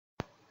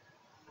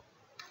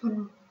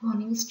Good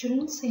morning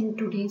students. In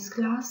today's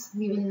class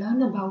we will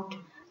learn about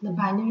the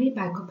binary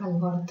backup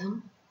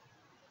algorithm.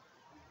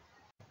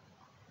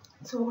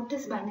 So what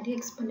is binary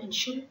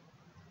exponential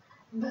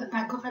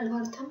backup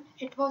algorithm?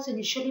 It was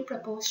initially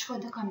proposed for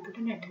the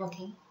computer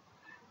networking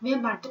where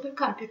multiple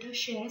computers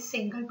share a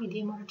single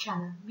medium or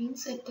channel.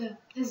 Means it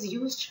is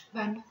used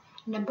when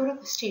number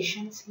of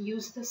stations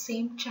use the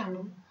same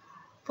channel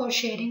for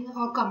sharing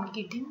or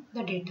communicating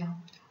the data.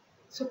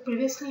 So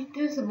previously it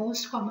is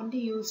most commonly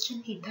used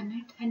in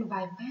Ethernet and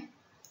Wi-Fi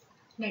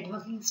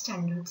networking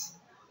standards.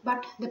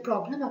 But the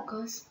problem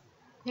occurs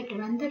that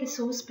when the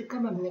resource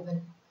become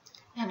available,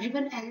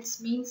 everyone else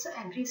means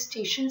every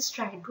stations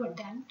try to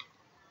attempt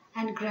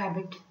and grab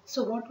it.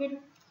 So what will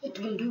it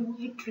will do?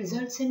 It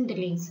results in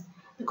delays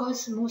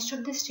because most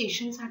of the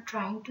stations are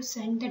trying to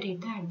send the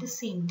data at the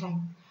same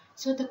time.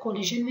 So the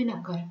collision will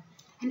occur,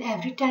 and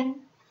every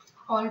time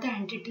all the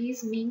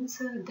entities means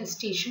the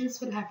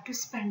stations will have to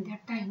spend their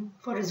time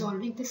for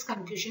resolving this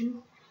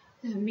confusion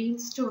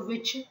means to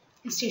which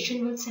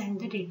station will send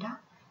the data.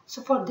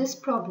 So for this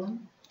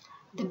problem,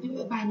 the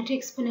binary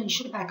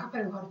exponential backup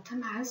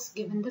algorithm has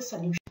given the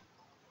solution.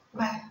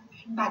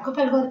 Backup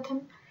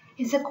algorithm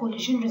is a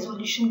collision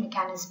resolution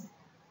mechanism.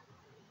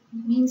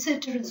 Means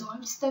it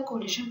resolves the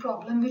collision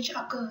problem which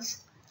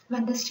occurs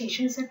when the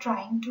stations are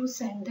trying to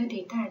send the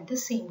data at the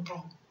same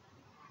time.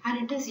 And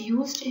it is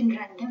used in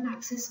random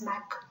access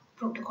MAC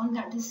protocol,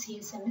 that is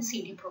CSMA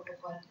CD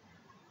protocol.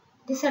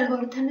 This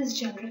algorithm is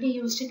generally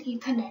used in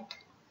Ethernet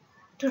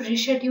to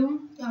reschedule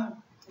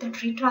the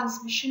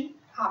retransmission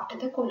after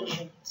the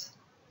collisions.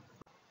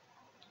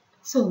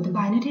 So the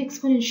binary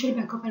exponential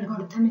backup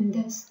algorithm in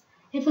this,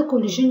 if a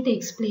collision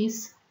takes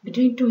place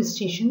between two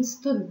stations,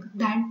 so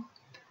that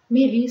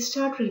may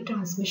restart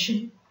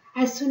retransmission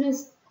as soon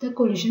as the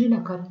collision will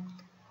occur.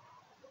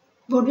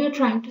 What we are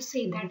trying to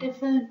say that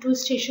if two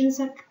stations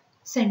are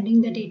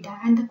sending the data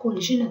and the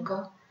collision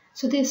occur,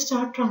 so they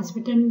start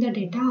transmitting the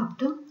data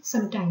after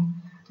some time.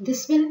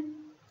 This will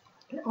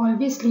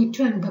always lead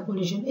to another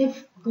collision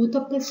if both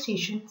of the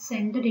stations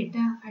send the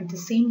data at the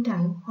same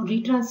time or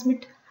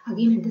retransmit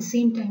again at the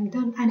same time.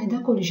 Then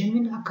another collision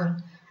will occur,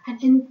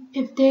 and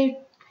if they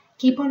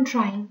keep on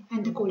trying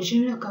and the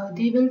collision will occur,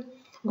 they will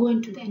go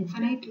into the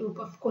infinite loop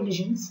of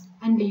collisions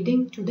and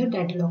leading to the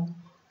deadlock.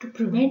 To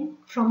prevent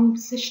from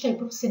such type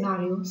of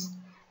scenarios,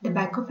 the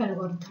backup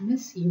algorithm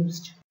is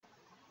used.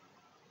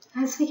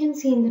 As we can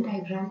see in the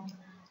diagram,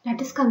 let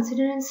us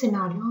consider a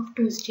scenario of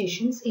two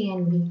stations A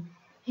and B,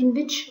 in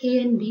which A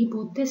and B,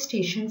 both the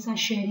stations are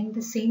sharing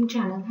the same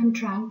channel and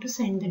trying to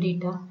send the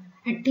data.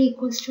 At t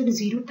equals to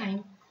 0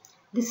 time,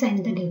 they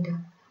send the data.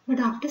 But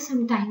after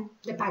some time,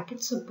 the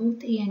packets of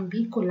both A and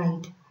B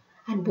collide,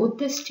 and both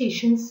the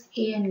stations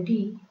A and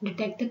B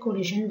detect the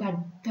collision that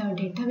the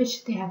data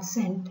which they have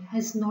sent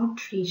has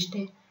not reached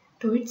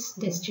to its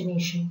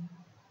destination.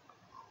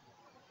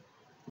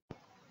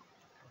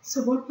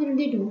 So what will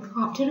they do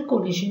after a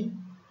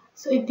collision?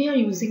 So if they are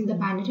using the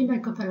binary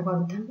backup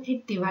algorithm,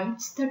 it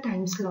divides the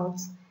time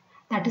slots,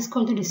 that is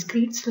called the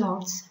discrete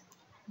slots,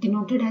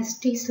 denoted as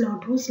t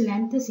slot, whose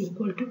length is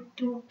equal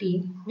to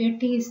t, where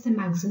t is the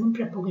maximum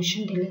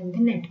propagation delay in the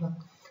network.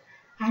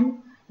 And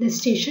the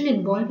station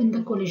involved in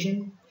the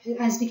collision,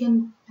 as we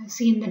can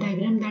see in the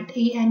diagram that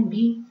A and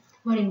B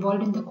were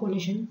involved in the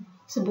collision.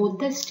 So both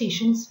the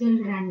stations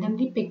will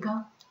randomly pick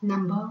a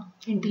number,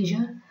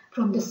 integer,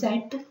 from the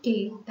set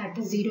k, that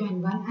is 0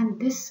 and 1, and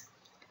this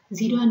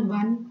 0 and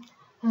 1,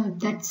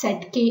 that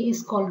set k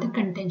is called the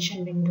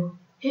contention window.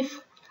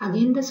 If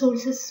again the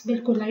sources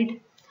will collide,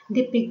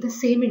 they pick the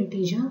same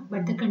integer,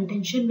 but the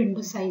contention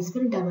window size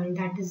will double,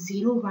 that is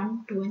 0,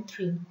 1, 2 and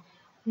 3.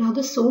 Now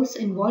the source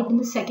involved in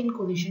the second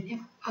collision, if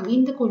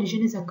again the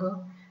collision is occur,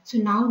 so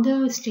now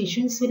the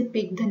stations will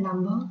pick the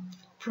number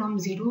from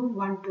 0,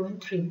 1, 2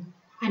 and 3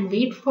 and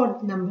wait for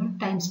the number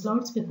time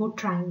slots before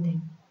trying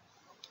them.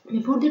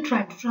 Before they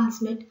try to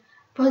transmit,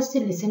 first they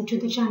listen to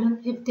the channel.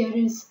 If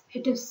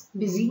it is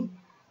busy,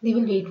 they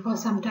will wait for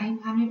some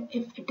time, and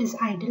if it is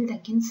idle, they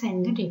can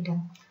send the data.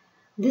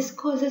 This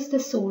causes the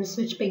source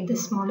which pick the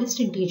smallest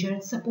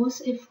integer.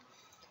 Suppose if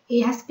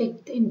A has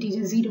picked the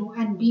integer 0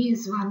 and B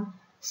is 1,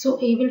 so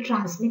A will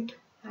transmit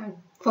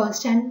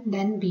first and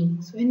then B.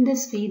 So in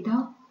this way,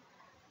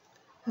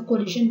 the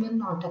collision will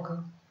not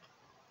occur.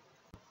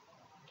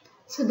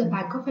 So the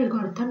backup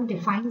algorithm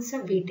defines a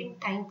waiting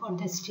time for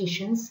the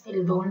stations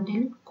involved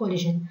in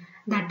collision.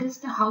 That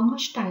is how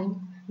much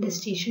time the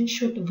station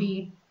should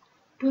wait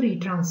to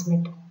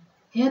retransmit.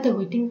 Here the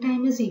waiting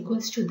time is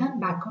equals to the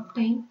backup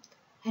time,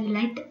 and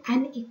let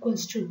n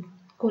equals to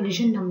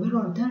collision number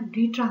or the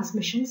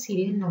retransmission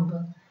serial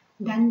number.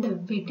 Then the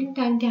waiting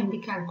time can be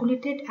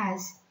calculated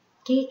as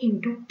k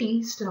into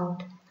t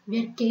slot,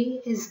 where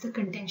k is the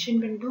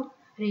contention window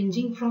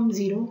ranging from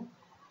 0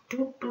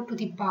 to 2 to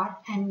the power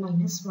n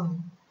minus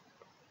 1.